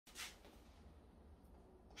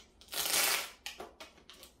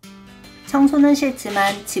청소는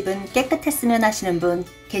싫지만 집은 깨끗했으면 하시는 분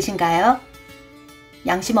계신가요?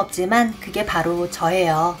 양심 없지만 그게 바로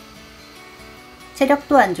저예요.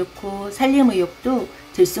 체력도 안 좋고 살림 의욕도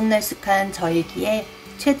들쑥날쑥한 저이기에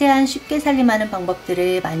최대한 쉽게 살림하는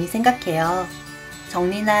방법들을 많이 생각해요.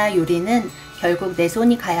 정리나 요리는 결국 내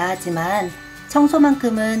손이 가야 하지만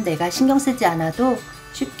청소만큼은 내가 신경 쓰지 않아도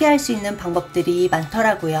쉽게 할 수 있는 방법들이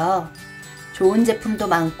많더라고요. 좋은 제품도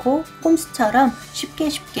많고 홈스처럼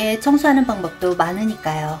쉽게 청소하는 방법도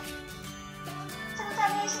많으니까요.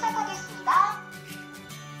 청소를 시작하겠습니다.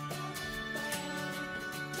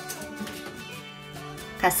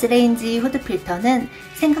 가스레인지 후드 필터는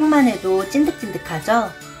생각만 해도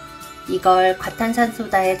찐득찐득하죠? 이걸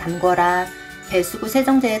과탄산소다에 담궈라, 배수구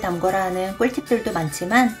세정제에 담궈라 하는 꿀팁들도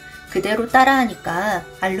많지만 그대로 따라하니까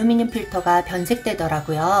알루미늄 필터가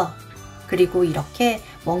변색되더라고요. 그리고 이렇게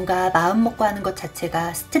뭔가 마음 먹고 하는 것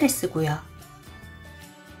자체가 스트레스고요.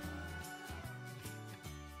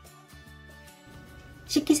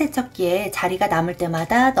 식기세척기에 자리가 남을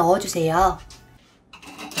때마다 넣어주세요.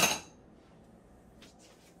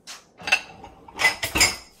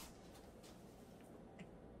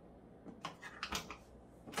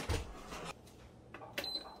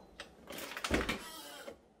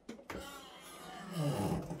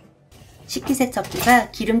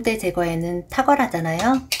 식기세척기가 기름때 제거에는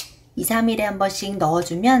탁월하잖아요. 2, 3일에 한 번씩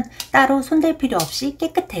넣어주면 따로 손댈 필요 없이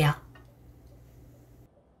깨끗해요.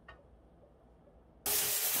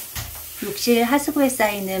 욕실 하수구에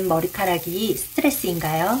쌓이는 머리카락이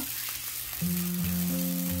스트레스인가요?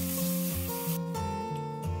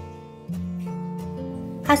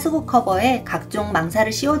 하수구 커버에 각종 망사를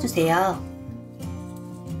씌워주세요.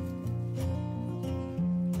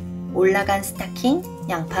 올라간 스타킹,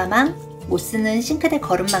 양파망, 못쓰는 싱크대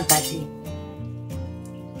거름망까지.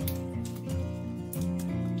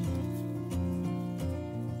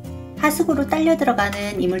 하수구로 딸려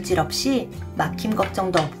들어가는 이물질 없이 막힘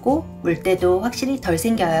걱정도 없고 물때도 확실히 덜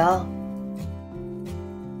생겨요.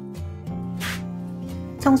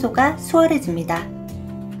 청소가 수월해집니다.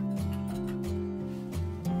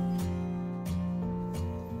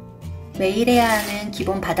 매일 해야 하는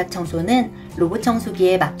기본 바닥 청소는 로봇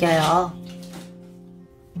청소기에 맡겨요.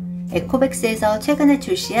 에코백스에서 최근에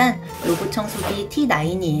출시한 로봇 청소기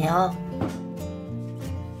T9이에요.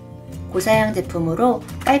 고사양 제품으로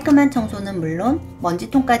깔끔한 청소는 물론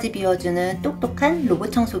먼지통까지 비워주는 똑똑한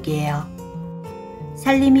로봇 청소기예요.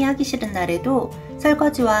 살림이 하기 싫은 날에도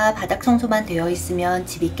설거지와 바닥 청소만 되어 있으면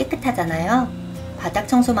집이 깨끗하잖아요. 바닥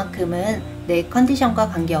청소만큼은 내 컨디션과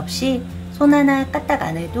관계없이 손 하나 까딱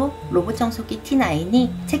안 해도 로봇 청소기 T9이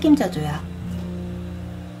책임져줘요.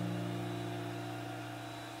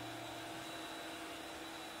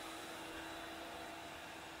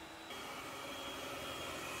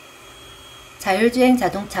 자율주행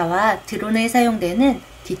자동차와 드론에 사용되는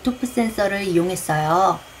디토프 센서를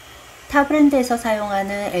이용했어요. 타 브랜드에서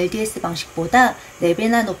사용하는 LDS 방식보다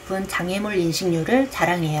 4배나 높은 장애물 인식률을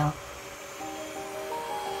자랑해요.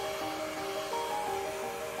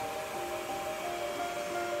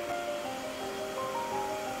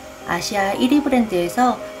 아시아 1위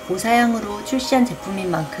브랜드에서 고사양으로 출시한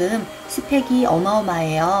제품인 만큼 스펙이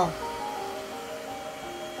어마어마해요.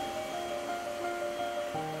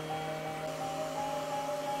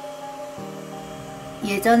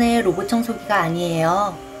 예전의 로봇 청소기가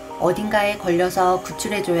아니에요. 어딘가에 걸려서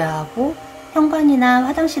구출해줘야 하고 현관이나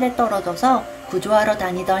화장실에 떨어져서 구조하러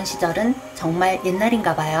다니던 시절은 정말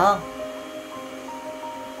옛날인가 봐요.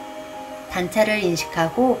 단차를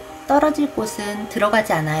인식하고 떨어질 곳은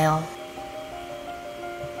들어가지 않아요.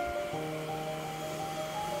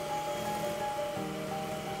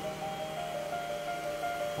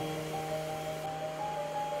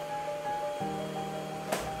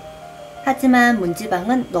 하지만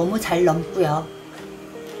문지방은 너무 잘 넘고요.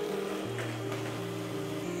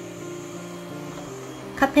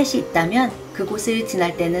 카펫이 있다면 그곳을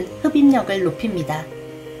지날 때는 흡입력을 높입니다.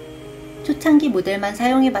 초창기 모델만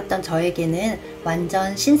사용해봤던 저에게는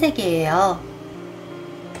완전 신세계예요.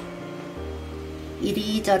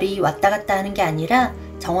 이리저리 왔다 갔다 하는 게 아니라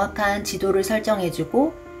정확한 지도를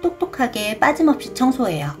설정해주고 똑똑하게 빠짐없이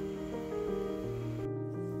청소해요.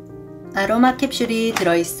 아로마 캡슐이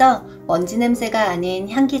들어있어 먼지 냄새가 아닌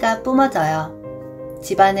향기가 뿜어져요.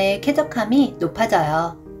 집안의 쾌적함이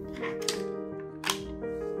높아져요.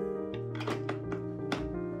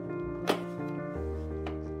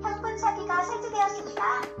 향분사기가 설치되었습니다.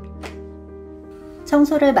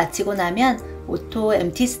 청소를 마치고 나면 오토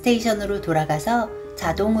엠티 스테이션으로 돌아가서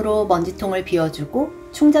자동으로 먼지통을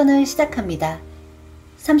비워주고 충전을 시작합니다.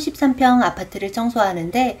 33평 아파트를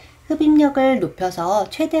청소하는데 흡입력을 높여서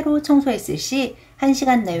최대로 청소했을 시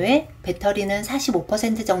 1시간 내외 배터리는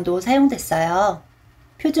 45% 정도 사용됐어요.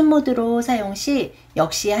 표준 모드로 사용 시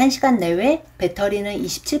역시 1시간 내외 배터리는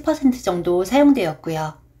 27% 정도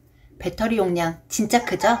사용되었고요. 배터리 용량 진짜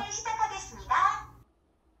크죠? 시작하겠습니다.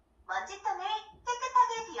 먼지통을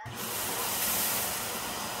깨끗하게 비워.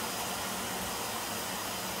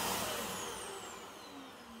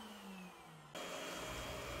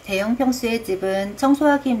 대형 평수의 집은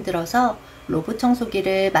청소하기 힘들어서 로봇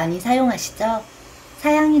청소기를 많이 사용하시죠?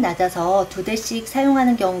 사양이 낮아서 2대씩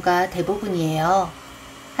사용하는 경우가 대부분이에요.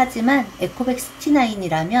 하지만 에코백스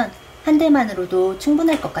T9이라면 한 대만으로도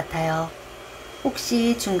충분할 것 같아요.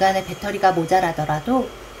 혹시 중간에 배터리가 모자라더라도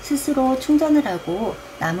스스로 충전을 하고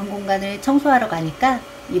남은 공간을 청소하러 가니까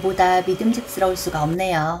이보다 믿음직스러울 수가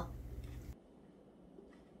없네요.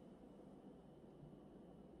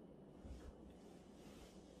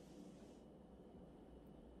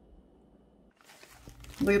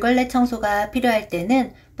 물걸레 청소가 필요할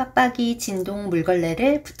때는 빡빡이 진동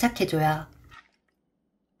물걸레를 부착해줘요.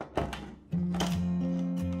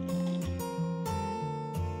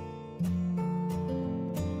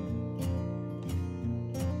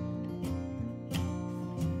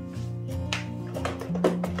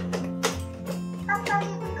 빡빡이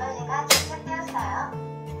물걸레가 장착되었어요.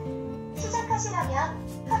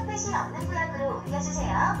 시작하시려면 카펫이 없는 구역으로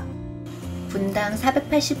옮겨주세요. 분당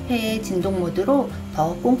 480회의 진동 모드로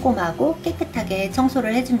더 꼼꼼하고 깨끗하게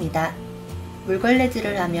청소를 해줍니다.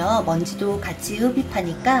 물걸레질을 하며 먼지도 같이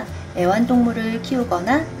흡입하니까 애완동물을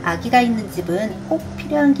키우거나 아기가 있는 집은 꼭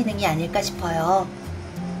필요한 기능이 아닐까 싶어요.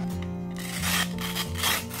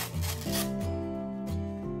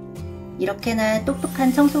 이렇게나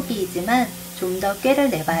똑똑한 청소기이지만 좀 더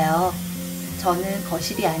꾀를 내봐요. 저는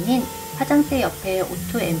거실이 아닌 화장대 옆에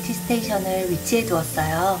오토 엠티 스테이션을 위치해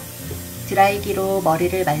두었어요. 드라이기로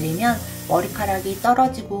머리를 말리면 머리카락이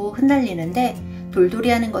떨어지고 흩날리는데 돌돌이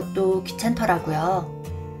하는 것도 귀찮더라고요.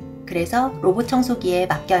 그래서 로봇 청소기에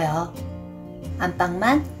맡겨요.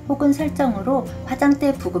 안방만 혹은 설정으로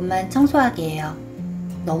화장대 부근만 청소하게 해요.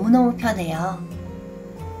 너무너무 편해요.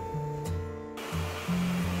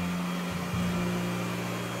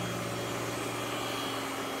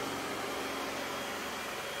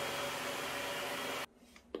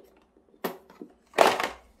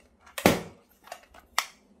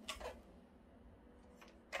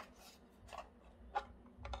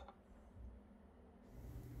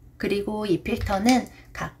 그리고 이 필터는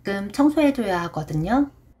가끔 청소해줘야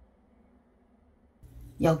하거든요.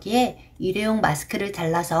 여기에 일회용 마스크를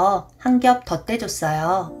잘라서 한 겹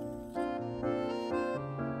덧대줬어요.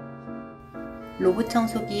 로봇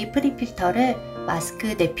청소기 프리필터를 마스크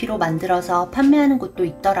내피로 만들어서 판매하는 곳도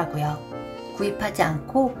있더라고요. 구입하지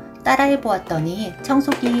않고 따라해보았더니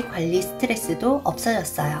청소기 관리 스트레스도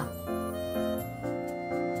없어졌어요.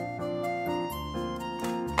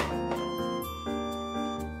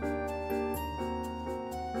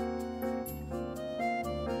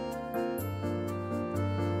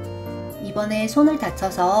 이번에 손을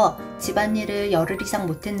다쳐서 집안일을 열흘 이상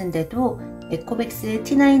못했는데도 에코백스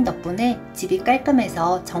T9 덕분에 집이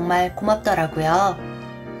깔끔해서 정말 고맙더라고요.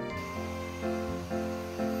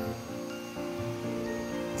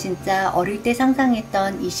 진짜 어릴 때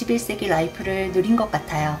상상했던 21세기 라이프를 누린 것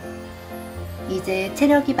같아요. 이제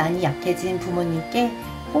체력이 많이 약해진 부모님께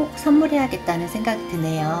꼭 선물해야겠다는 생각이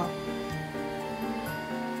드네요.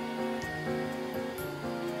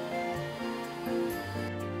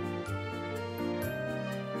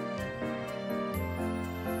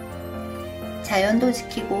 자연도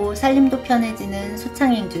지키고 살림도 편해지는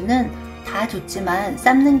소창행주는 다 좋지만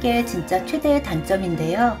삶는 게 진짜 최대의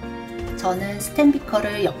단점인데요. 저는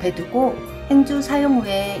스텐비커를 옆에 두고 행주 사용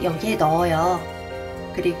후에 여기에 넣어요.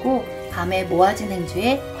 그리고 밤에 모아진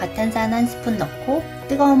행주에 과탄산 1스푼 넣고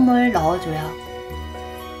뜨거운 물 넣어줘요.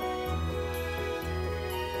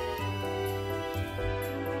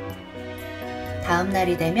 다음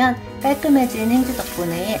날이 되면 깔끔해진 행주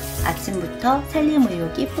덕분에 아침부터 살림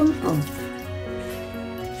의욕이 뿜뿜.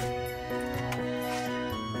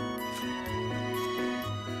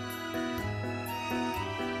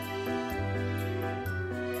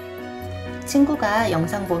 친구가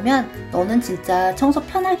영상 보면 너는 진짜 청소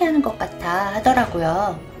편하게 하는 것 같아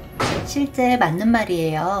하더라고요. 실제 맞는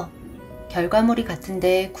말이에요. 결과물이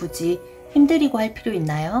같은데 굳이 힘들이고 할 필요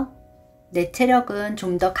있나요? 내 체력은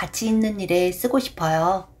좀 더 가치 있는 일에 쓰고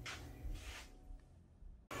싶어요.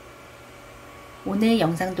 오늘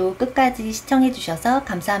영상도 끝까지 시청해주셔서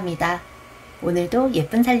감사합니다. 오늘도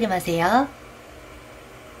예쁜 살림하세요.